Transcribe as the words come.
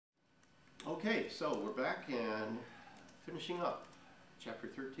Okay, so we're back and finishing up Chapter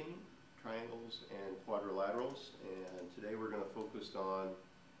 13, Triangles and Quadrilaterals, and today we're going to focus on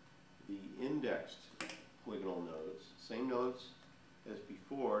the indexed polygonal nodes. Same nodes as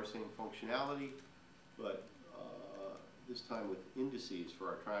before, same functionality, but this time with indices for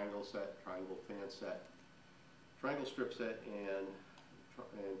our triangle set, triangle fan set, triangle strip set, and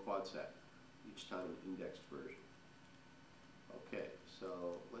quad set, each time an indexed version. Okay, so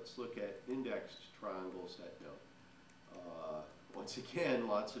let's look at indexed triangle set node. Once again,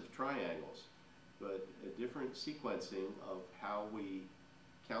 lots of triangles, but a different sequencing of how we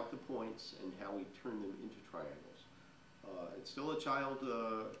count the points and how we turn them into triangles. It's still a child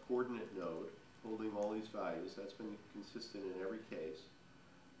coordinate node holding all these values. That's been consistent in every case.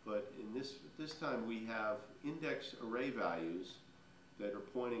 But in this time we have index array values that are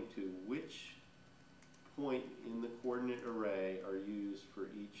pointing to which point in the coordinate array are used for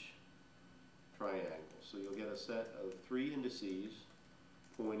each triangle. So you'll get a set of 3 indices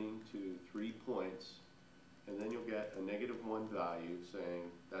pointing to 3 points, and then you'll get a -1 value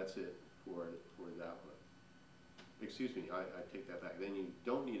saying that's it for that one. Excuse me, I take that back. Then you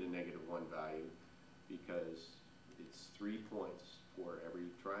don't need a -1 value because it's 3 points for every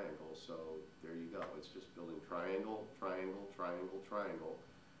triangle. So there you go. It's just building triangle, triangle, triangle, triangle.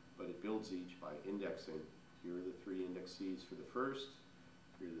 But it builds each by indexing. Here are the 3 indices for the first,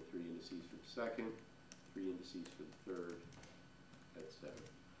 here are the 3 indices for the second, 3 indices for the third, etc.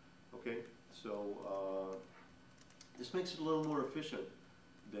 Okay, so this makes it a little more efficient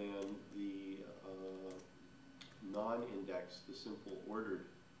than the non-indexed, the simple ordered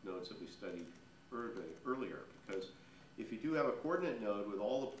nodes that we studied earlier. Because if you do have a coordinate node with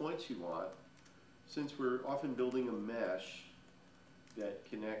all the points you want, since we're often building a mesh that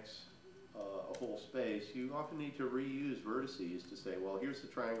connects a whole space, you often need to reuse vertices to say, well, here's the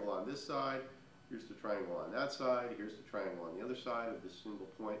triangle on this side, here's the triangle on that side, here's the triangle on the other side of this single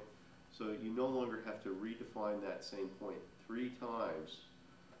point. So you no longer have to redefine that same point 3 times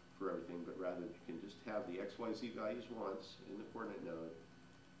for everything, but rather you can just have the XYZ values once in the coordinate node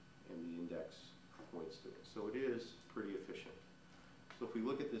and the index points to it. So it is pretty efficient. So if we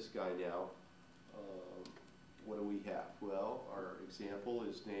look at this guy now, what do we have? Well, our example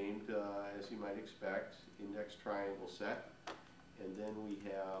is named, as you might expect, index triangle set. And then we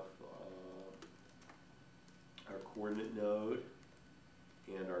have our coordinate node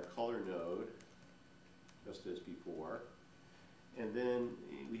and our color node, just as before. And then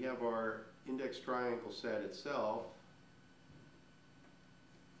we have our index triangle set itself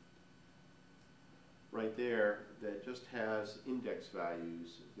right there that just has index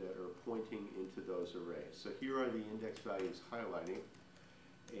values that are pointing into those arrays. So here are the index values highlighting,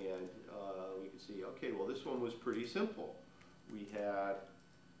 and we can see, okay, well, this one was pretty simple. We had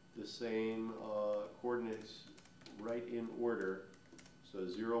the same coordinates right in order. So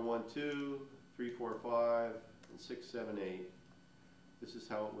 0, 1, 2, 3, 4, 5, and 6, 7, 8. This is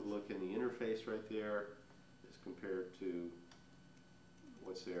how it would look in the interface right there as compared to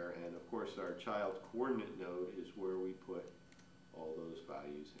what's there. And of course, our child coordinate node is where we put all those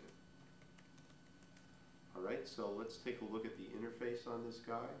values in. All right, so let's take a look at the interface on this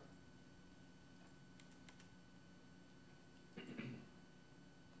guy. And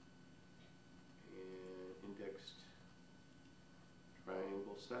indexed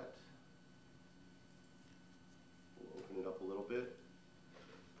triangle set. We'll open it up a little bit.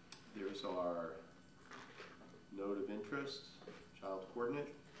 There's our node of interest, child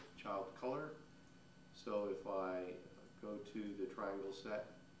coordinate, child color. So if I go to the triangle set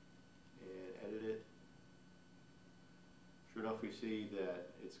and edit it, sure enough we see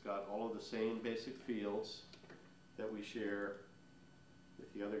that it's got all of the same basic fields that we share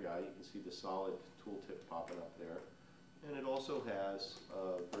with the other guy. You can see the solid tooltip popping up there. And it also has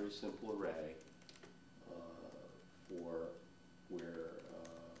a very simple array for where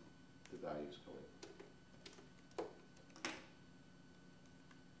the values go in.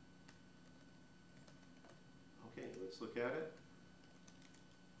 Okay, let's look at it.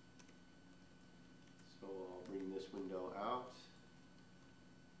 So I'll bring this window out.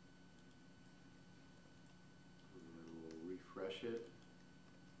 And we'll refresh it.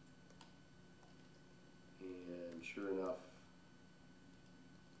 And sure enough,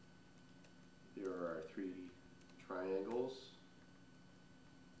 there are our 3 triangles.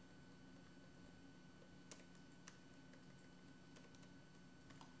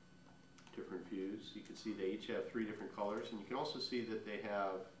 Different views. You can see they each have 3 different colors, and you can also see that they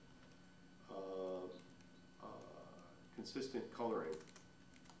have consistent coloring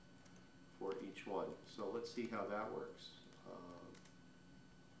for each one. So let's see how that works.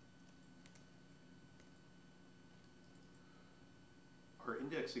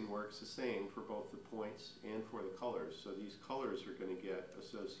 indexing works the same for both the points and for the colors. So these colors are going to get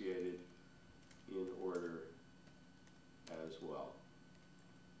associated in order as well.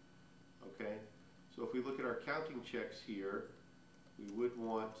 Okay, so if we look at our counting checks here, we would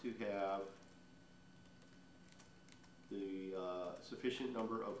want to have the sufficient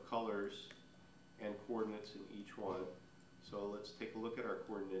number of colors and coordinates in each one. So let's take a look at our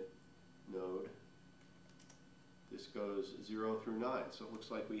coordinate node. This goes 0 through 9, so it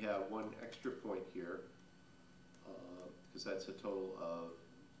looks like we have one extra point here, because that's a total of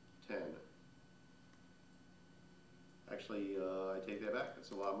 10. Actually, I take that back,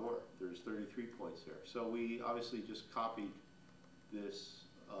 it's a lot more. There's 33 points there. So we obviously just copied this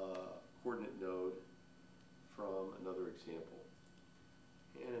coordinate node from another example.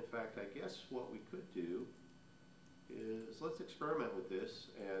 And in fact, I guess what we could do is let's experiment with this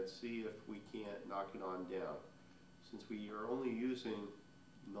and see if we can't knock it on down. Since we are only using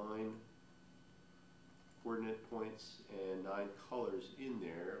 9 coordinate points and 9 colors in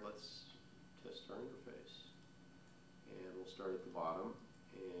there, let's test our interface. And we'll start at the bottom,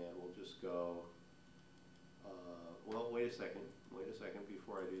 and we'll just go, well, wait a second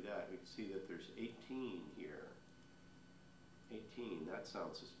before I do that. We can see that there's 18 here. 18, that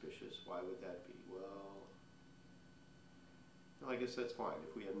sounds suspicious. Why would that be? Well, I guess that's fine.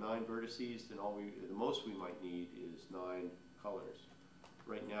 If we have 9 vertices, then the most we might need is 9 colors.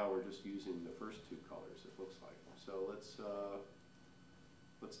 Right now we're just using the first 2 colors, it looks like. So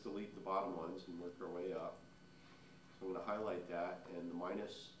let's delete the bottom ones and work our way up. So I'm going to highlight that, and the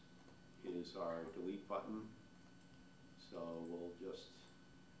minus is our delete button. So we'll just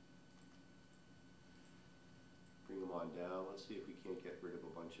bring them on down. Let's see if we can't get rid of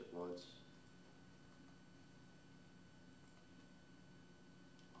a bunch at once.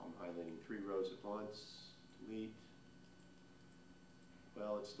 I'm highlighting 3 rows at once. Delete.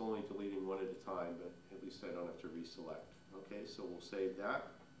 Well, it's still only deleting 1 at a time, but at least I don't have to reselect. Okay, so we'll save that.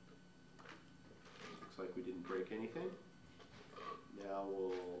 Looks like we didn't break anything. Now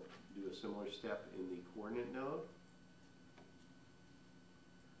we'll do a similar step in the coordinate node.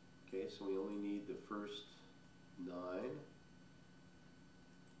 Okay, so we only need the first 9.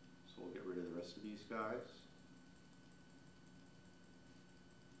 So we'll get rid of the rest of these guys.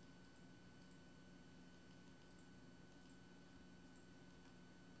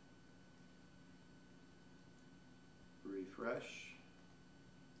 Refresh.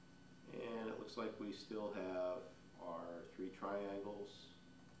 And it looks like we still have our 3 triangles.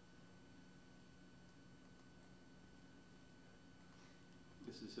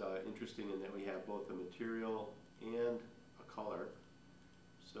 This is interesting in that we have both a material and a color.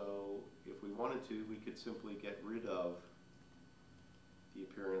 So if we wanted to, we could simply get rid of the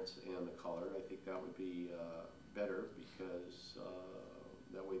appearance and the color. I think that would be better, because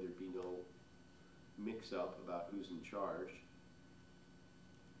that way there'd be no mix-up about who's in charge.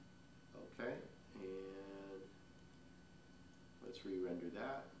 Okay, and let's re-render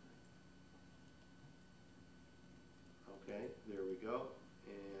that. Okay, there we go.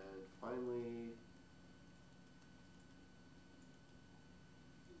 And finally,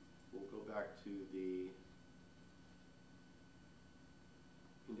 we'll go back to the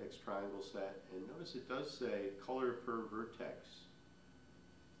index triangle set, and notice it does say color per vertex,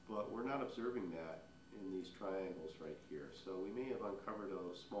 but we're not observing that in these triangles right here. So we may have uncovered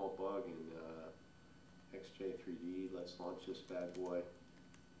a small bug in Chapter13D. Let's launch this bad boy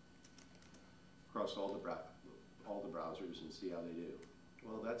across all the browsers and see how they do.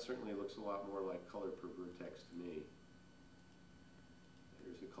 Well, that certainly looks a lot more like color per vertex to me.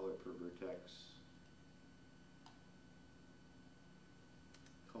 There's the color per vertex.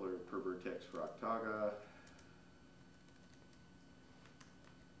 Color per vertex for Octaga.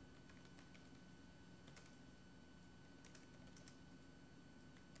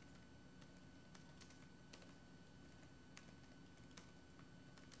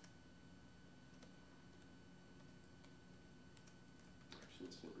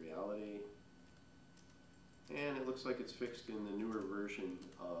 Instant reality. And it looks like it's fixed in the newer version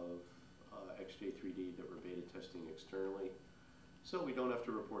of Chapter13D that we're beta testing externally. So we don't have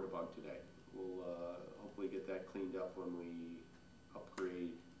to report a bug today. We'll hopefully get that cleaned up when we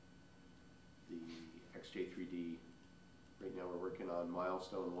upgrade the Chapter13D. Right now we're working on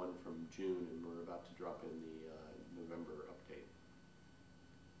milestone 1 from June, and we're about to drop in the November update.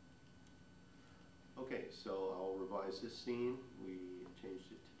 Okay, so I'll revise this scene. We changed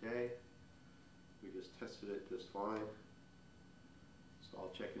it today. We just tested it just fine. So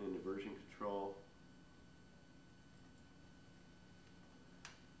I'll check it into version control.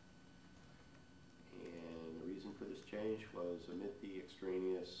 And the reason for this change was omit the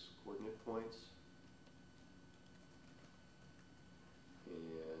extraneous coordinate points and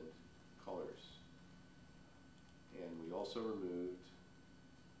colors. And we also removed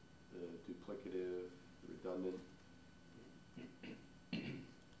the duplicative, redundant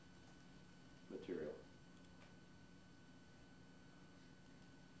material.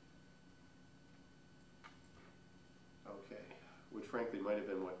 Okay, which frankly might have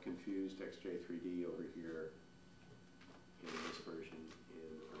been what confused XJ3D over here in this version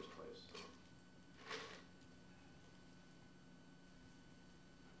in the first place.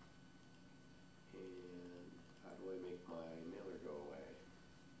 And how do I make my mailer go away?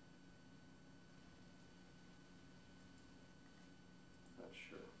 Not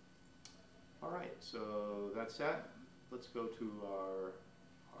sure. All right, so that's that. Let's go to our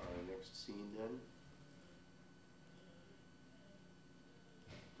next scene then.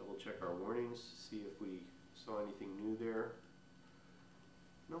 Double check our warnings, see if we saw anything new there.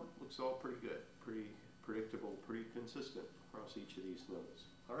 Nope, looks all pretty good, pretty predictable, pretty consistent across each of these nodes.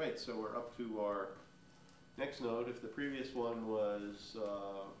 All right, so we're up to our next node. If the previous one was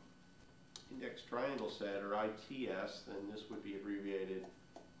index triangle set or ITS, then this would be abbreviated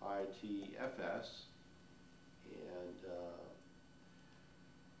ITFS. And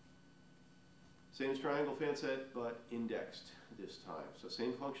same as triangle fan set, but indexed this time. So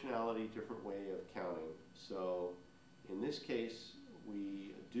same functionality, different way of counting. So in this case,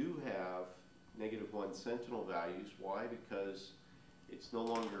 we do have -1 sentinel values. Why? Because it's no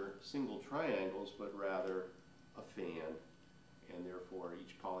longer single triangles, but rather a fan, and therefore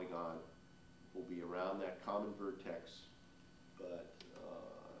each polygon will be around that common vertex, but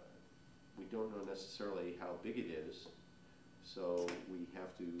we don't know necessarily how big it is, so we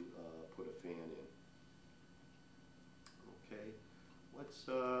have to put a fan in. Okay, let's,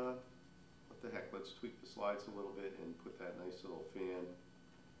 what the heck, let's tweak the slides a little bit and put that nice little fan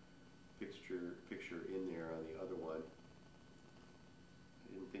picture in there on the other one.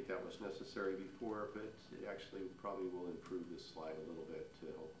 I didn't think that was necessary before, but it actually probably will improve this slide a little bit to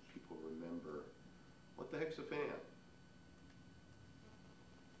help people remember what the heck's a fan.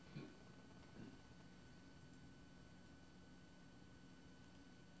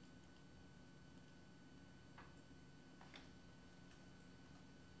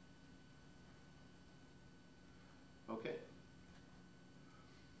 Okay,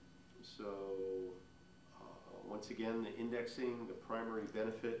 so once again, the indexing, the primary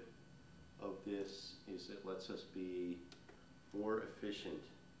benefit of this is it lets us be more efficient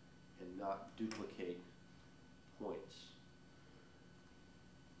and not duplicate points.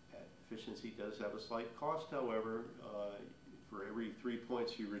 That efficiency does have a slight cost, however. For every 3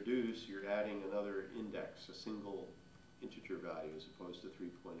 points you reduce, you're adding another index, a single integer value as opposed to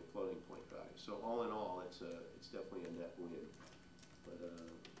 3-point floating point value. So all in all, it's definitely a net win. But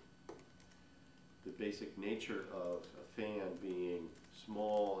the basic nature of a fan being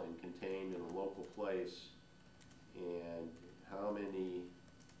small and contained in a local place, and how many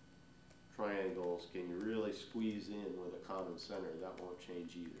triangles can you really squeeze in with a common center, that won't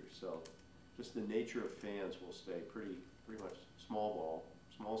change either. So just the nature of fans will stay pretty much small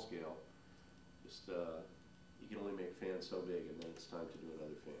scale. Just you can only make fans so big, and then it's time to do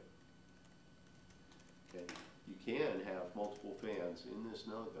another fan. Okay, you can have multiple fans in this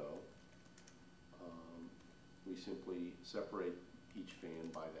node though. We simply separate each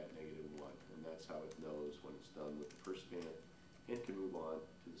fan by that -1, and that's how it knows when it's done with the first fan and can move on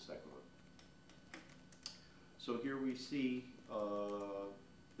to the second one. So here we see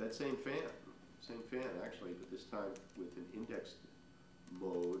that same fan actually, but this time with an indexed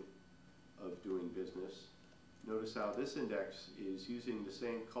mode of doing business. Notice how this index is using the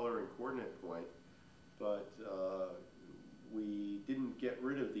same color and coordinate point, but we didn't get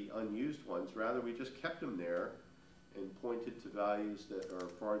rid of the unused ones. Rather, we just kept them there and pointed to values that are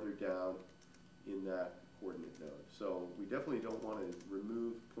farther down in that coordinate node. So we definitely don't want to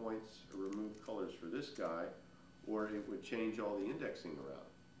remove points or remove colors for this guy, or it would change all the indexing around.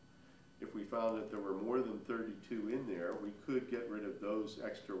 If we found that there were more than 32 in there, we could get rid of those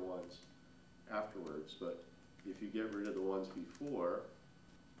extra ones afterwards, but if you get rid of the ones before,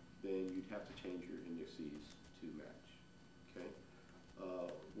 then you'd have to change your indices to match. Okay.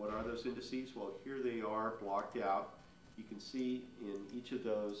 What are those indices? Well, here they are blocked out. You can see in each of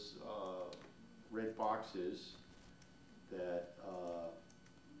those red boxes that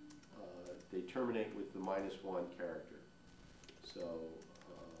they terminate with the -1 character. So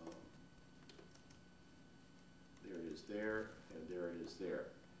there it is there, and there it is there.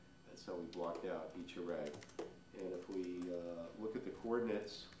 That's how we blocked out each array. And if we look at the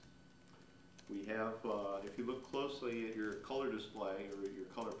coordinates, we have, if you look closely at your color display or your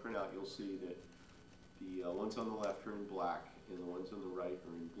color printout, you'll see that the ones on the left are in black and the ones on the right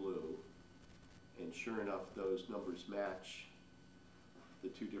are in blue. And sure enough, those numbers match the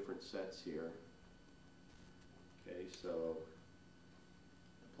two different sets here. Okay, so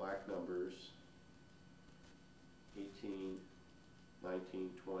the black numbers, 18, 19,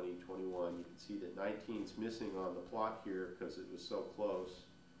 20, 21. You can see that 19's missing on the plot here because it was so close.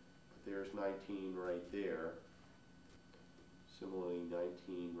 But there's 19 right there. Similarly,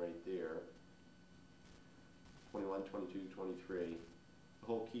 19 right there. 21, 22, 23. The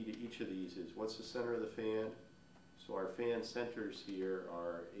whole key to each of these is what's the center of the fan? So our fan centers here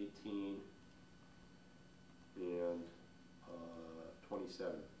are 18 and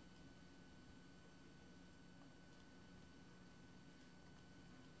 27.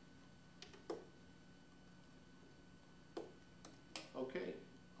 Okay.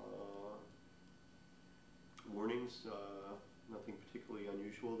 Warnings, nothing particularly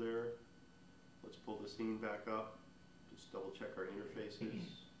unusual there. Let's pull the scene back up. Just double check our interfaces.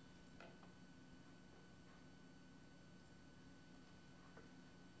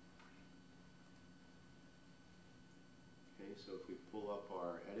 Okay, so if we pull up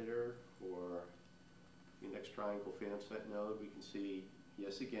our editor for the index triangle fan set node, we can see,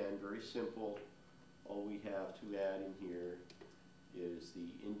 yes, again, very simple. All we have to add in here is the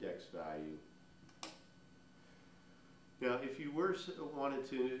index value. Now, if you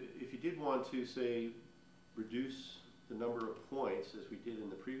did want to, say, reduce the number of points, as we did in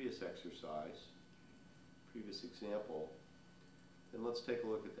the previous exercise, previous example, then let's take a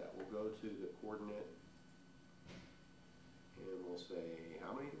look at that. We'll go to the coordinate, and we'll say,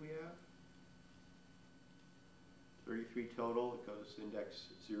 how many do we have? 33 total. It goes index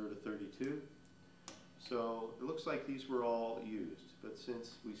 0 to 32. So it looks like these were all used, but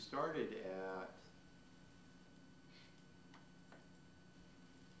since we started at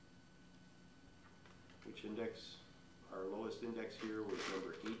which index, our lowest index here was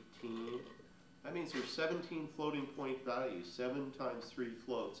number 18. That means there's 17 floating point values, 7 times 3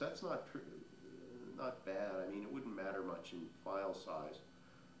 floats. That's not bad. I mean, it wouldn't matter much in file size.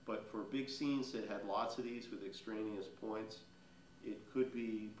 But for big scenes that had lots of these with extraneous points, it could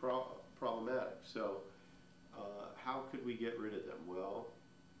be problematic. So how could we get rid of them? Well,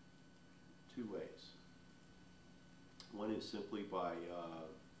 two ways. One is simply by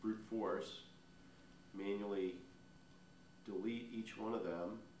brute force, manually delete each one of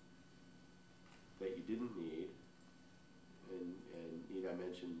them that you didn't need, and need I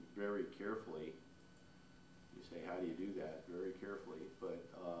mention very carefully. You say, how do you do that? Very carefully, but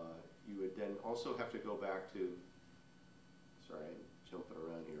you would then also have to go back to, sorry, I'm jumping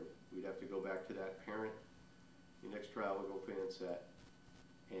around here. We'd have to go back to that parent index triangle fan set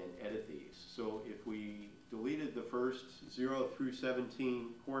and edit these. So if we deleted the first 0 through 17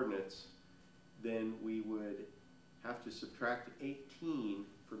 coordinates, then we would have to subtract 18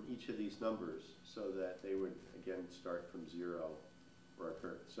 from each of these numbers so that they would again start from 0 for our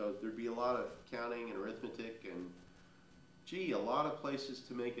curve. So there'd be a lot of counting and arithmetic and, gee, a lot of places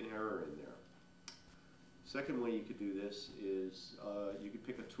to make an error in there. Second way you could do this is you could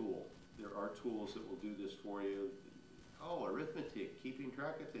pick a tool. There are tools that will do this for you. Oh, arithmetic, keeping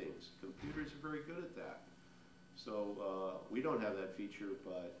track of things. Computers are very good at that. So we don't have that feature,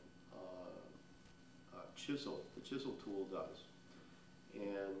 but the chisel tool does.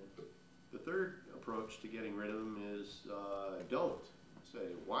 And the third approach to getting rid of them is don't. Say,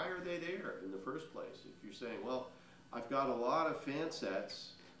 why are they there in the first place? If you're saying, well, I've got a lot of fan sets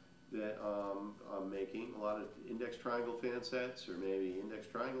that I'm making, a lot of index triangle fan sets, or maybe index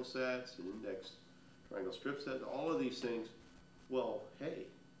triangle sets, and index triangle strip sets, all of these things. Well, hey,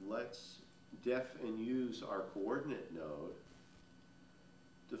 let's def and use our coordinate node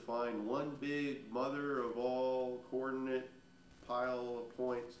to find one big mother of all coordinate pile of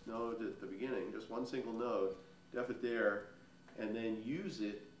points node at the beginning, just one single node, def it there, and then use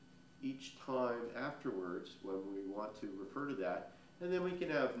it each time afterwards when we want to refer to that. And then we can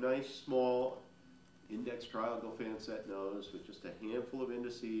have nice small index triangle fan set nodes with just a handful of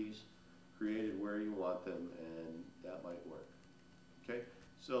indices created where you want them, and that might work. Okay,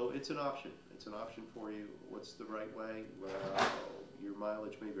 so it's an option. It's an option for you. What's the right way? Well, your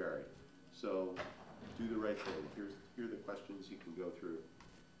mileage may vary. So do the right thing. Here are the questions you can go through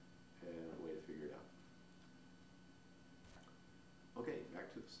and a way to figure it out. Okay,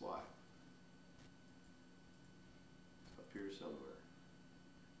 back to the slide. It's up here somewhere.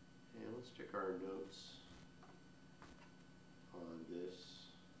 And let's check our notes on this.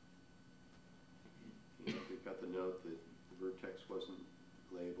 And we've got the note that the vertex wasn't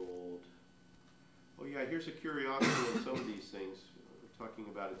labeled. here's a curiosity on some of these things. We're talking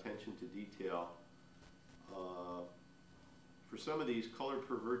about attention to detail. For some of these, color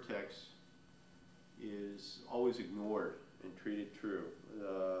per vertex is always ignored and treated true.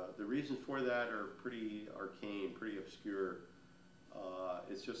 The reasons for that are pretty arcane, pretty obscure.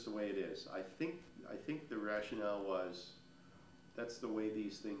 It's just the way it is. I think the rationale was that's the way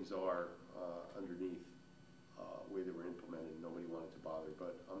these things are underneath, the way they were implemented. Nobody wanted to bother,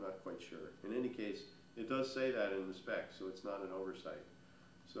 but I'm not quite sure. In any case, it does say that in the spec, so it's not an oversight.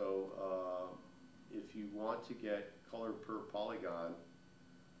 So if you want to get color per polygon,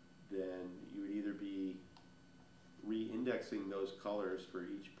 then you would either be re-indexing those colors for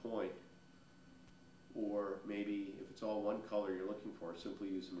each point, or maybe if it's all one color you're looking for, simply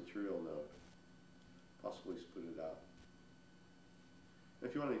use a material node, possibly split it out.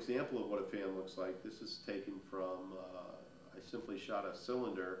 If you want an example of what a fan looks like, this is taken from, I simply shot a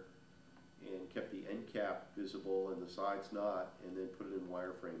cylinder and kept the end cap visible and the sides not, and then put it in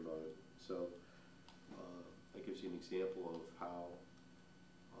wireframe mode. So that gives you an example of how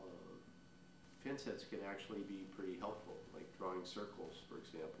fan sets can actually be pretty helpful, like drawing circles, for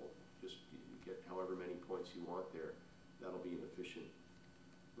example. Just you get however many points you want there. That'll be an efficient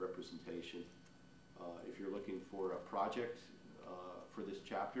representation. If you're looking for a project for this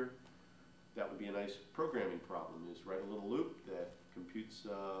chapter, that would be a nice programming problem, is write a little loop that computes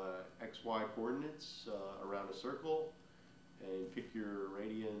XY coordinates around a circle, and pick your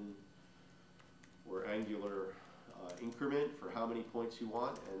radian or angular increment for how many points you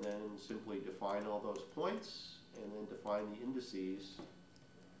want, and then simply define all those points, and then define the indices.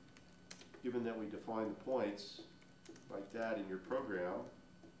 Given that we define the points like that in your program,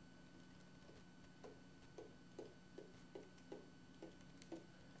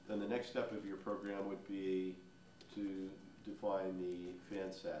 then the next step of your program would be to define the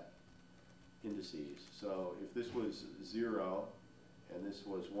fan set indices. So if this was 0, and this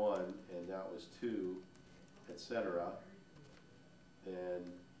was 1, and that was 2, etc., then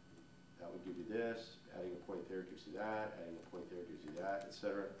that would give you this. Adding a point there gives you that. Adding a point there gives you that,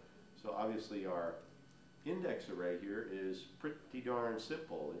 etc. So obviously our index array here is pretty darn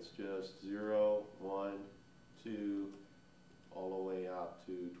simple. It's just 0, 1, 2, all the way out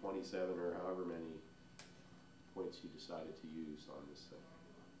to 27 or however many points you decided to use on this thing.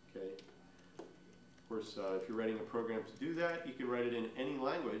 Okay. Of course, if you're writing a program to do that, you can write it in any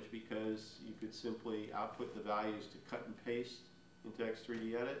language, because you could simply output the values to cut and paste into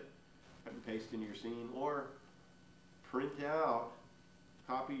X3D Edit, cut and paste into your scene, or print out,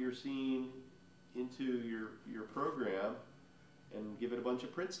 copy your scene into your program and give it a bunch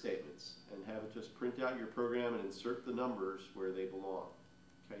of print statements and have it just print out your program and insert the numbers where they belong.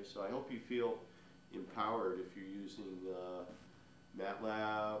 Okay, so I hope you feel empowered if you're using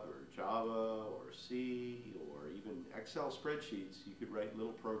MATLAB or Java or C or even Excel spreadsheets. You could write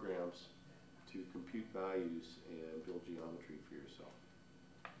little programs to compute values and build geometry for yourself.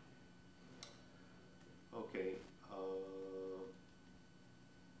 Okay.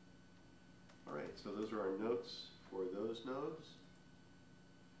 All right, so those are our notes for those nodes.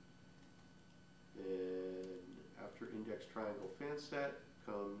 And after index triangle fan set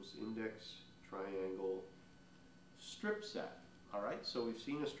comes index triangle strip set. All right, so we've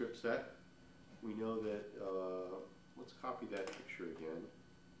seen a strip set. We know that, let's copy that picture again.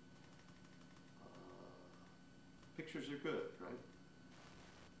 Pictures are good, right?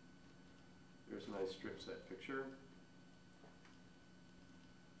 There's a nice strip set picture.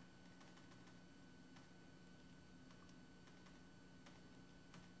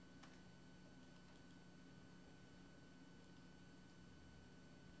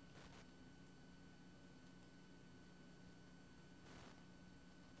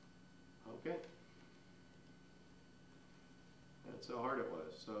 Okay. That's how hard it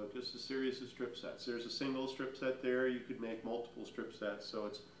was. So just a series of strip sets. There's a single strip set there. You could make multiple strip sets. So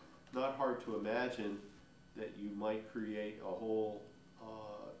it's not hard to imagine that you might create a whole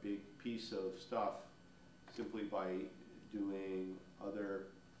big piece of stuff simply by doing other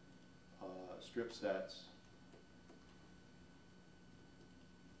strip sets.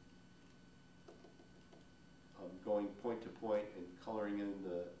 Going point to point and coloring in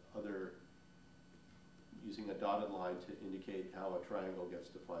the other, using a dotted line to indicate how a triangle gets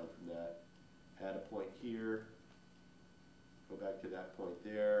defined from that. Add a point here, go back to that point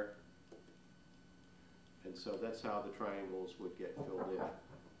there, and so that's how the triangles would get filled in,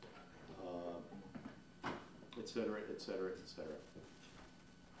 et cetera, et cetera, et cetera.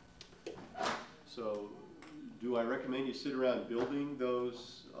 So do I recommend you sit around building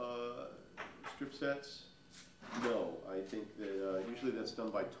those strip sets? No, I think that usually that's done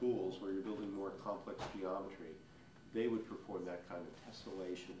by tools where you're building more complex geometry. They would perform that kind of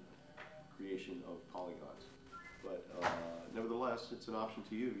tessellation, creation of polygons. But nevertheless, it's an option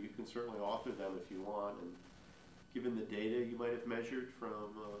to you. You can certainly author them if you want, and given the data you might have measured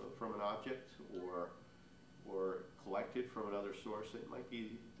from an object or collected from another source, it might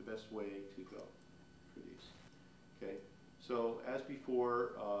be the best way to go for these. Okay, so as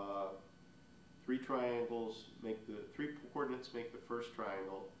before, three coordinates make the first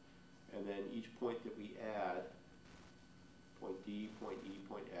triangle, and then each point that we add, point D, point E,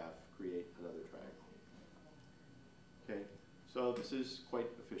 point F, create another triangle. Okay, so this is quite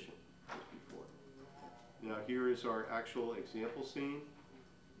efficient as before. Now here is our actual example scene.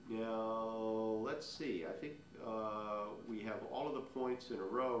 Now let's see, I think we have all of the points in a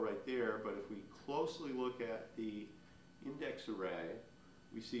row right there, but if we closely look at the index array,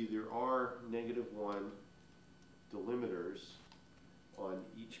 we see there are -1 delimiters on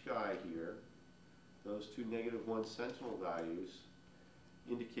each guy here. Those two -1 sentinel values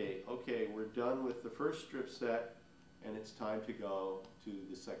indicate, okay, we're done with the first strip set and it's time to go to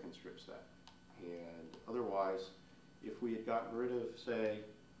the second strip set. And otherwise, if we had gotten rid of, say,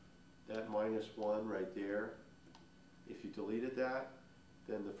 that -1 right there, if you deleted that,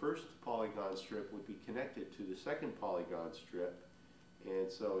 then the first polygon strip would be connected to the second polygon strip.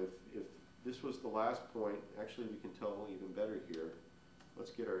 And so if this was the last point, actually we can tell even better here.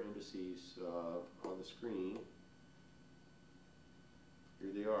 Let's get our indices on the screen.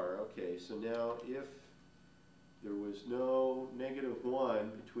 Here they are. Okay, so now if there was no -1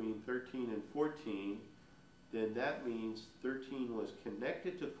 between 13 and 14, then that means 13 was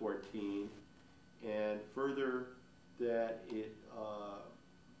connected to 14, and further that it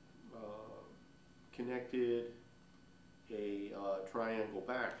connected a triangle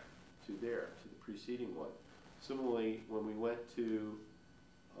back to there, to the preceding one. Similarly, when we went to,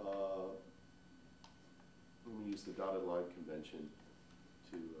 let me use the dotted line convention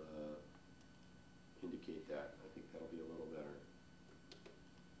to indicate that. I think that'll be a little better.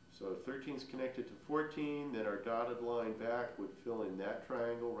 So if 13 is connected to 14, then our dotted line back would fill in that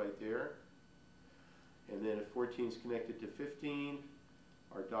triangle right there. And then if 14 is connected to 15,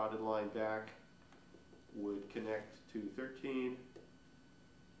 our dotted line back would connect to 13.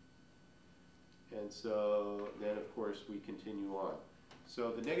 And so then, of course, we continue on.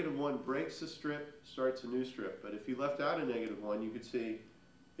 So the -1 breaks a strip, starts a new strip. But if you left out a -1, you could see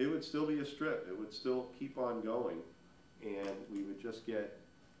it would still be a strip. It would still keep on going. And we would just get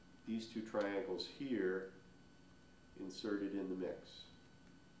these two triangles here inserted in the mix.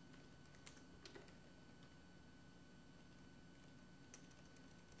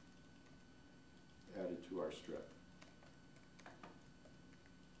 Added to our strip.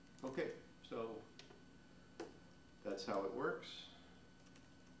 Okay, so that's how it works.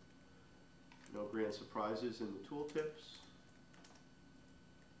 No grand surprises in the tooltips.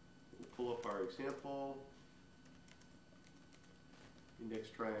 We'll pull up our example. Index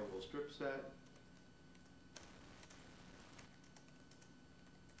triangle strip set.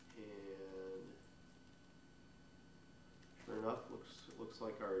 And sure enough, looks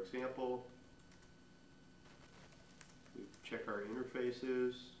like our example. We check our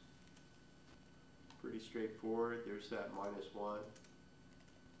interfaces. Pretty straightforward. There's that -1.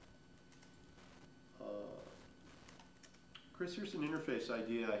 Chris, here's an interface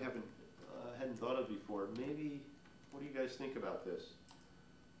idea I hadn't thought of before. Maybe, what do you guys think about this?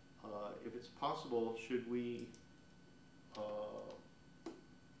 If it's possible, should we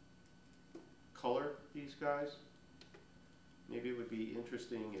color these guys? Maybe it would be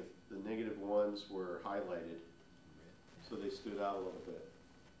interesting if the -1s were highlighted so they stood out a little bit.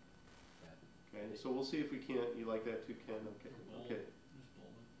 Okay, so we'll see if we can't. You like that too, Ken? Okay. Okay.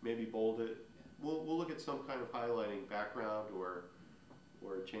 Maybe bold it. We'll look at some kind of highlighting background or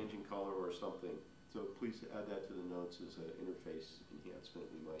changing color or something. So please add that to the notes as an interface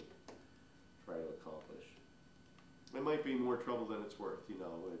enhancement we might try to accomplish. It might be more trouble than it's worth, you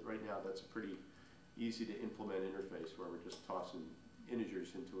know. Right now that's a pretty easy to implement interface where we're just tossing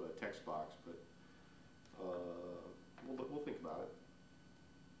integers into a text box, but we'll think about it.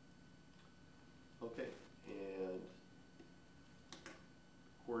 Okay, and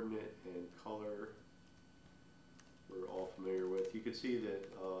coordinate and color we're all familiar with. You can see that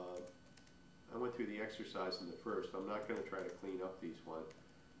I went through the exercise in the first. I'm not going to try to clean up each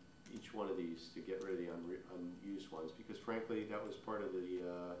one of these to get rid of the unused ones, because frankly that was part of the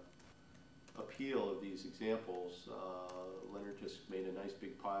appeal of these examples. Leonard just made a nice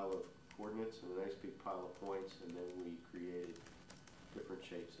big pile of coordinates and a nice big pile of points, and then we created different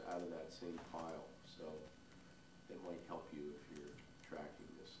shapes out of that same pile. So that might help you if you're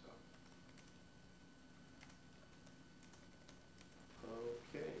tracking this stuff.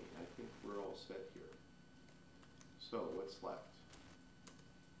 Okay, I think we're all set here. So what's left?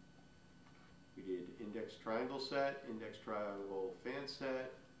 We did index triangle set, index triangle fan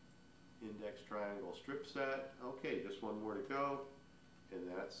set, index triangle strip set. Okay, just one more to go, and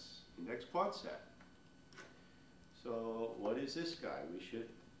that's index quad set. So what is this guy? We should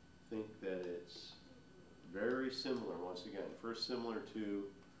think that it's very similar, once again, first similar to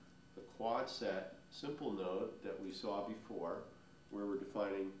the quad set simple node that we saw before, where we're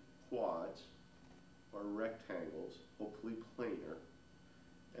defining quads or rectangles, hopefully planar,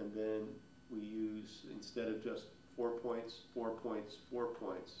 and then we use, instead of just 4 points, 4 points, 4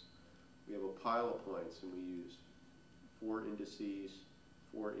 points, we have a pile of points, and we use 4 indices,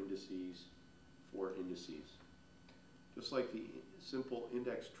 4 indices, 4 indices. Just like the simple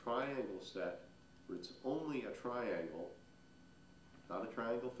index triangle set, where it's only a triangle, not a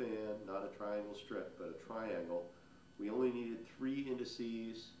triangle fan, not a triangle strip, but a triangle, we only needed 3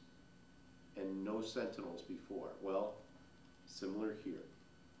 indices and no sentinels before. Well, similar here.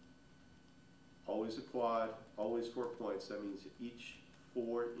 Always a quad, always 4 points. That means each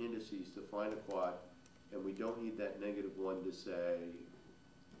 4 indices define a quad, and we don't need that -1 to say,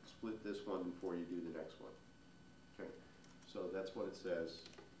 split this one before you do the next one. Okay, so that's what it says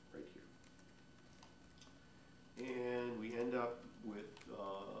right here. And we end up with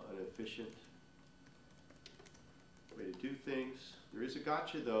an efficient way to do things. There is a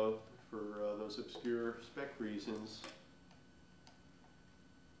gotcha though, for those obscure spec reasons.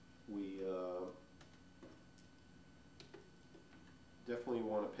 We definitely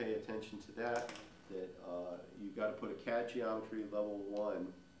want to pay attention to that, you've got to put a CAD geometry level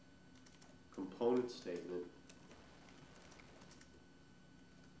 1 component statement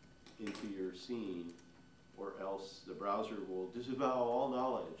into your scene, or else the browser will disavow all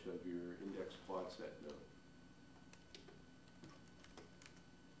knowledge of your index quad set node.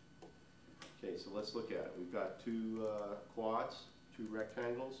 Okay, so let's look at it. We've got 2 quads, 2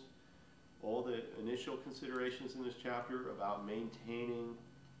 rectangles. All the initial considerations in this chapter about maintaining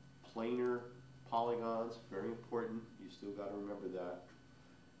planar polygons, very important. You still got to remember that.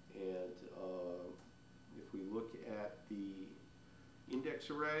 And if we look at the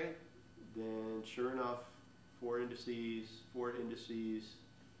index array, then sure enough, 4 indices, 4 indices,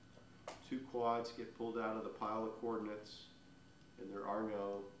 2 quads get pulled out of the pile of coordinates, and there are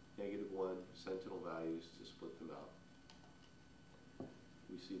no -1 sentinel values to split them out.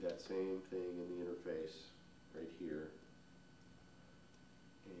 We see that same thing in the interface right here.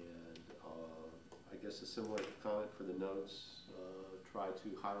 And I guess a similar comment for the notes, try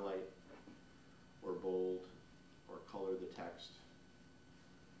to highlight or bold or color the text.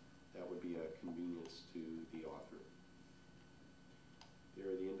 That would be a convenience to the author.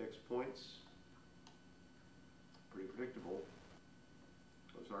 There are the index points. Pretty predictable.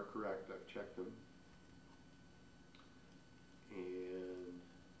 Those are correct, I've checked them. And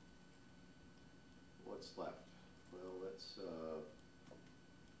what's left? Well, let's,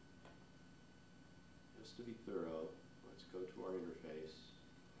 just to be thorough, let's go to our interface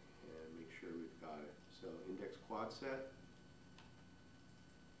and make sure we've got it. So index quad set,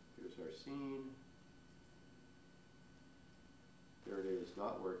 here's our scene. There it is,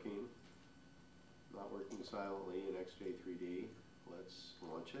 not working silently in Xj3D. Let's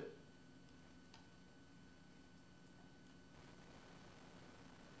launch it.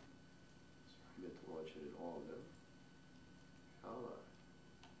 Sorry, I meant to launch it in all of them.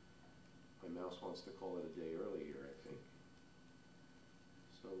 My mouse wants to call it a day early here, I think.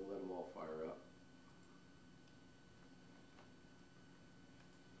 So we'll let them all fire up.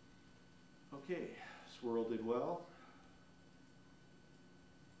 Okay, swirl did well.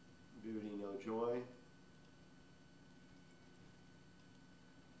 Beauty, no joy.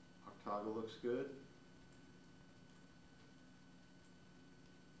 Octagonal looks good.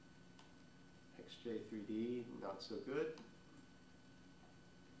 Xj3D, not so good.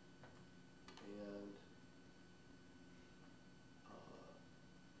 And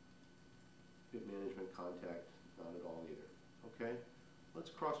bit management contact, not at all either. Okay, let's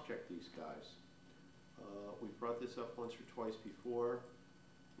cross-check these guys. We've brought this up once or twice before.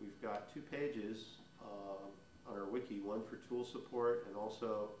 We've got 2 pages on our wiki, one for tool support and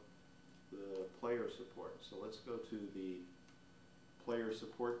also the player support. So let's go to the player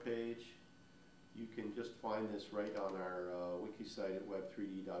support page. You can just find this right on our wiki site at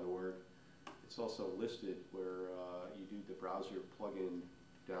web3d.org. It's also listed where you do the browser plugin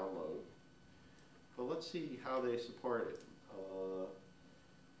download. But let's see how they support it.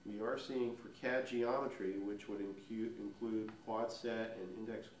 we are seeing for CAD geometry, which would include quad set and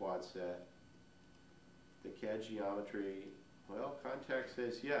index quad set, the CAD geometry, well, contact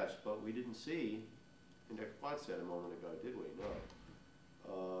says yes, but we didn't see index quad set a moment ago, did we?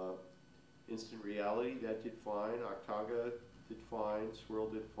 No. Instant reality, that did fine. Octaga did fine. Swirl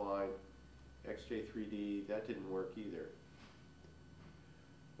did fine. XJ3D, that didn't work either.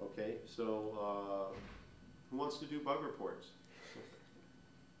 Okay, so who wants to do bug reports?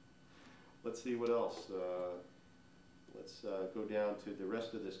 Let's see what else. Let's go down to the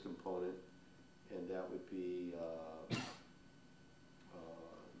rest of this component, and that would be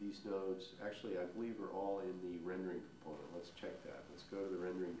these nodes. Actually, I believe are all in the rendering component. Let's check that. Let's go to the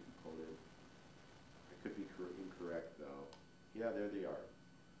rendering component. I could be incorrect though. Yeah, there they are.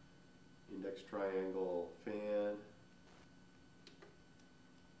 Index triangle fan,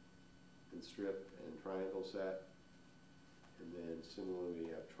 and strip and triangle set. And then similarly we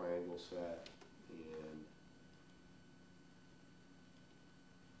have triangle set and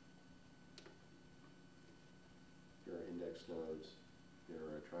there are index nodes, there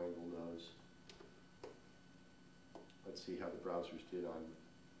are triangle nodes. Let's see how the browsers did on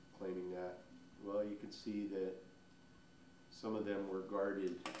claiming that. Well, you can see that some of them were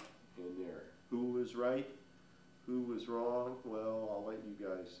guarded in there. Who was right? Who was wrong? Well, I'll let you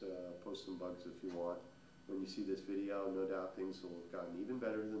guys post some bugs if you want. When you see this video, no doubt things will have gotten even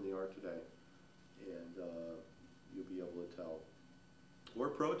better than they are today. And you'll be able to tell. Or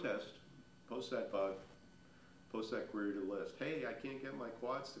protest. Post that bug. Post that query to the list. Hey, I can't get my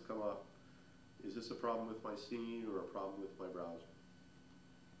quads to come up. Is this a problem with my scene or a problem with my browser?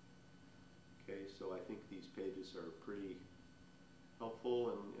 Okay, so I think these pages are pretty helpful,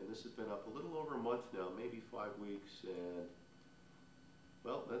 and this has been up a little over a month now, maybe 5 weeks, and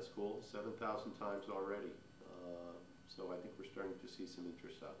well, that's cool, 7,000 times already. So I think we're starting to see some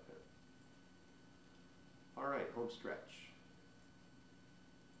interest out there. All right, home stretch.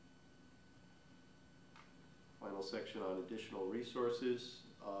 Final section on additional resources.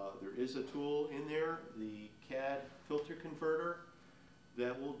 There is a tool in there, the CAD filter converter,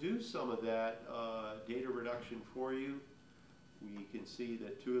 that will do some of that data reduction for you. We can see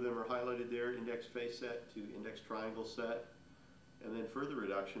that 2 of them are highlighted there, index face set to index triangle set, and then further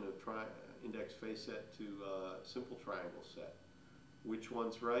reduction of index face set to simple triangle set. Which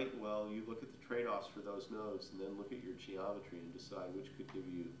one's right? Well, you look at the trade-offs for those nodes and then look at your geometry and decide which could give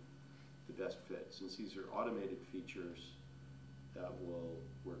you the best fit. Since these are automated features, that will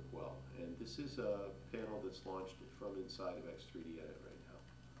work well. And this is a panel that's launched from inside of X3D Edit right now.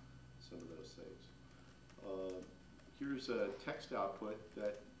 Some of those things. Here's a text output.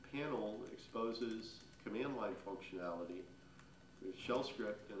 That panel exposes command line functionality. There's a shell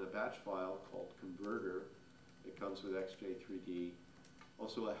script and a batch file called converter that comes with XJ3D.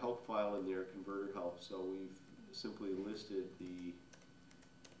 Also a help file in there, converter help. So we've simply listed the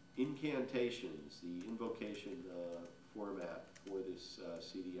incantations, the invocation format for this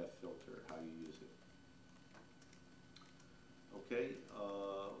CDF filter, how you use it. Okay,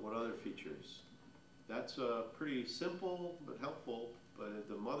 what other features? That's pretty simple but helpful, but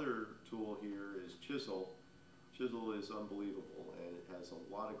the mother tool here is Chisel. Chisel is unbelievable, and it has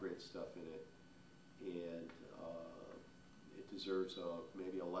a lot of great stuff in it, and it deserves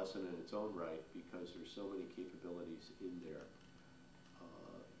maybe a lesson in its own right because there's so many capabilities in there.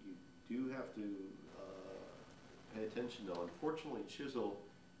 You do have to pay attention though. Unfortunately, Chisel,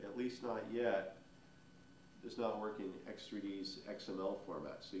 at least not yet, does not work in X3D's XML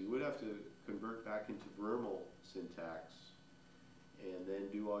format. So you would have to convert back into Vermal syntax and then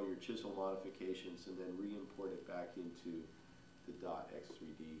do all your Chisel modifications and then re-import it back into the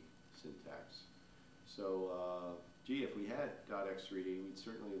 .x3d syntax. So, gee, if we had .x3d, we'd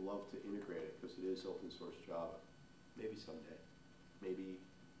certainly love to integrate it because it is open source Java. Maybe someday. Maybe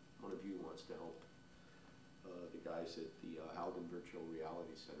one of you wants to help the guys at the Halden Virtual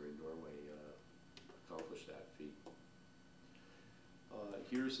Reality Center in Norway accomplish that feat.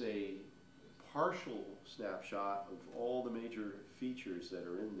 Here's a partial snapshot of all the major features that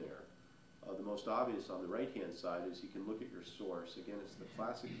are in there. The most obvious on the right-hand side is you can look at your source. Again, it's the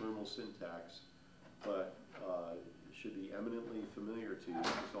classic Vermal syntax, but it should be eminently familiar to you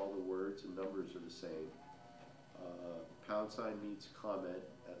because all the words and numbers are the same. Pound sign means comment.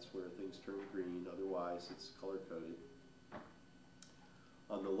 That's where things turn green. Otherwise, it's color-coded.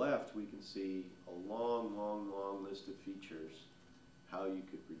 On the left, we can see a long, long, long list of features, how you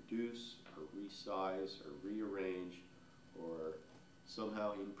could reduce or resize or rearrange or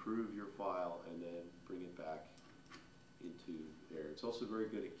somehow improve your file and then bring it back into there. It's also very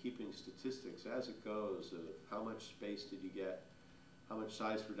good at keeping statistics as it goes of how much space did you get, how much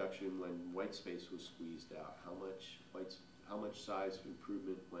size reduction when white space was squeezed out, how much size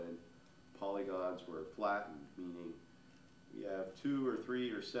improvement when polygons were flattened, meaning we have 2 or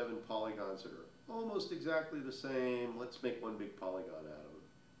 3 or 7 polygons that are almost exactly the same, let's make one big polygon out of them.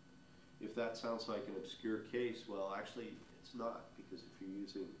 If that sounds like an obscure case, well actually it's not, because if you're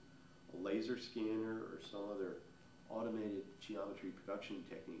using a laser scanner or some other automated geometry production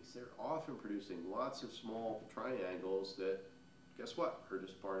techniques, they're often producing lots of small triangles that, guess what, are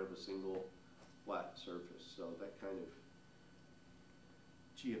just part of a single flat surface. So that kind of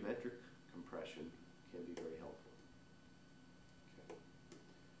geometric compression can be very helpful. Okay.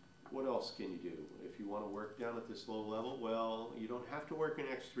 What else can you do? If you want to work down at this low level, well, you don't have to work in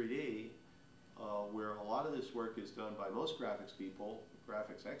X3D, where a lot of this work is done by most graphics people,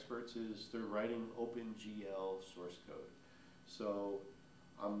 graphics experts, is they're writing OpenGL source code. So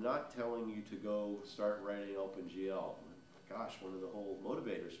I'm not telling you to go start writing OpenGL. Gosh, one of the whole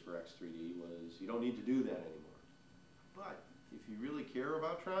motivators for X3D was you don't need to do that anymore. But if you really care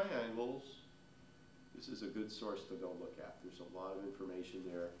about triangles, this is a good source to go look at. There's a lot of information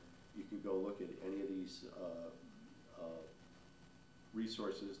there. You could go look at any of these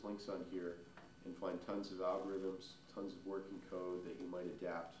resources, links on here, and find tons of algorithms, tons of working code that you might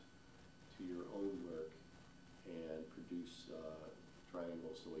adapt to your own work and produce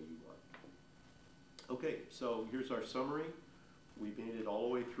triangles the way you want. Okay, so here's our summary. We made it all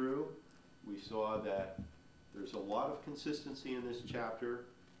the way through. We saw that there's a lot of consistency in this chapter,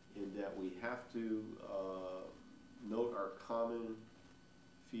 in that we have to note our common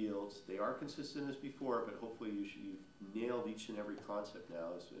fields. They are consistent as before, but hopefully you've nailed each and every concept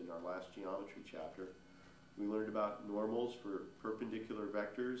now, as in our last geometry chapter. We learned about normals for perpendicular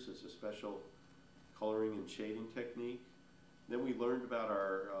vectors as a special coloring and shading technique. Then we learned about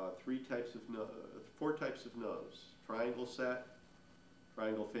our 4 types of nodes: triangle set,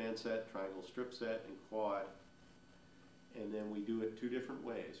 triangle fan set, triangle strip set, and quad. And then we do it 2 different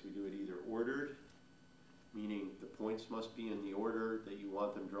ways. We do it either ordered, meaning the points must be in the order that you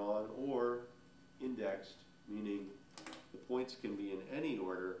want them drawn, or indexed, meaning the points can be in any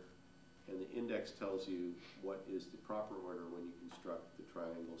order, and the index tells you what is the proper order when you construct the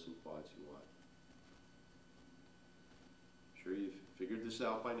triangles and quads you want. I'm sure you've figured this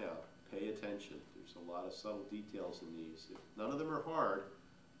out by now. Pay attention. There's a lot of subtle details in these. None of them are hard,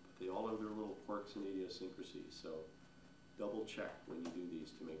 but they all have their little quirks and idiosyncrasies. So double check when you do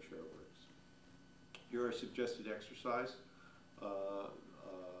these to make sure it works. Here are a suggested exercise.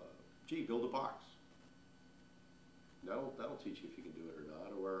 Gee, build a box. That'll teach you if you can do it or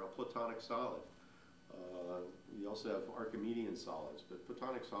not. Or a platonic solid. We also have Archimedean solids, but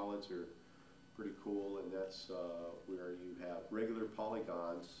platonic solids are pretty cool, and that's where you have regular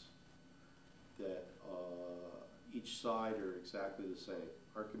polygons that each side are exactly the same.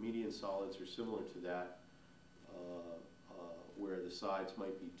 Archimedean solids are similar to that, where the sides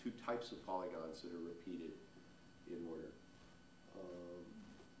might be 2 types of polygons that are repeated in order.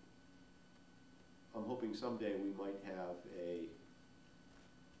 I'm hoping someday we might have a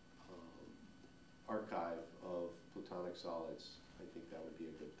archive of platonic solids. I think that would be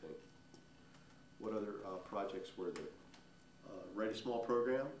a good thing. What other projects were there? Write a small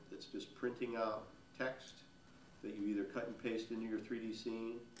program that's just printing out text that you either cut and paste into your 3D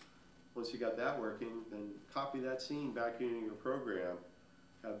scene. Once you got that working, then copy that scene back into your program,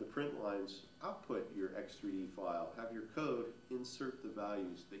 have the print lines output your X3D file, have your code insert the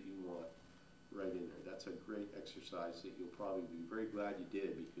values that you want right in there. That's a great exercise that you'll probably be very glad you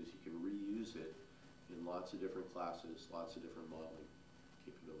did, because you can reuse it in lots of different classes, lots of different modeling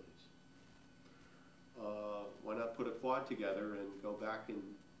capabilities. Why not put a quad together and go back and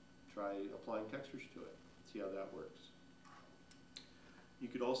try applying textures to it, see how that works. You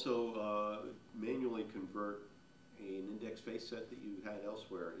could also manually convert an index face set that you had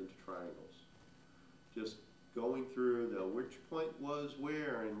elsewhere into triangles. Just going through the which point was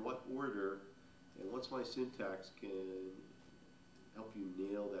where and what order, and what's my syntax, can help you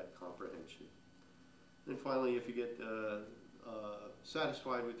nail that comprehension. And finally, if you get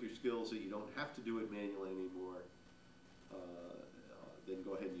satisfied with your skills that you don't have to do it manually anymore, then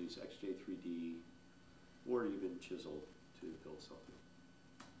go ahead and use XJ3D or even Chisel to build something.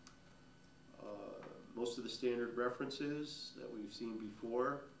 Most of the standard references that we've seen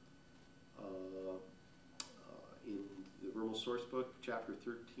before in the Vermal Sourcebook, Chapter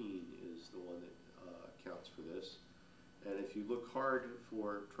 13 is the one that accounts for this. And if you look hard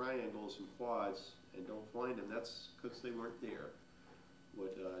for triangles and quads and don't find them, that's because they weren't there.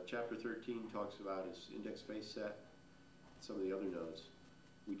 What Chapter 13 talks about is index face set, some of the other nodes.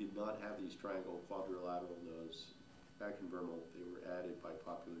 We did not have these triangle quadrilateral nodes back in Vermont. They were added by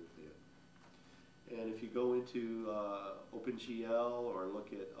popular demand. And if you go into OpenGL or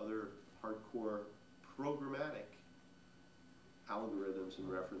look at other hardcore programmatic algorithms and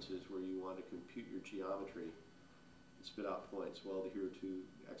references where you want to compute your geometry and spit out points, well, here are two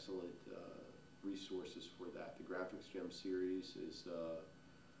excellent resources for that. The Graphics Gem series is,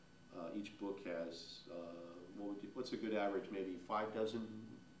 each book has, what's a good average, maybe 4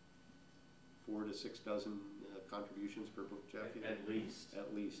 to 6 dozen contributions per book, Jeff? At least.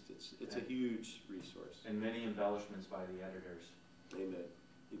 At least. It's a huge resource. And many embellishments by the editors. Amen.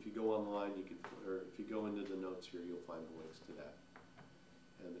 If you go online, you can, or if you go into the notes here, you'll find the links to that.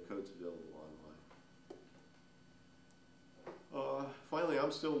 And the code's available online. Finally,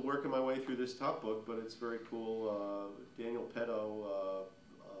 I'm still working my way through this top book, but it's very cool. Daniel Petto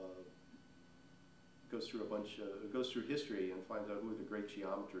goes through goes through history and finds out who the great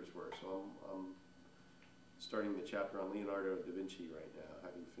geometers were. So I'm starting the chapter on Leonardo da Vinci right now,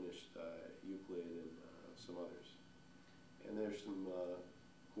 having finished Euclid and some others. And there's some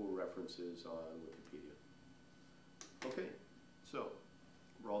cool references on Wikipedia. Okay, so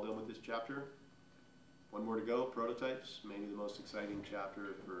we're all done with this chapter. One more to go, prototypes, maybe the most exciting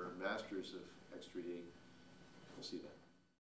chapter for masters of X3D. We'll see you then.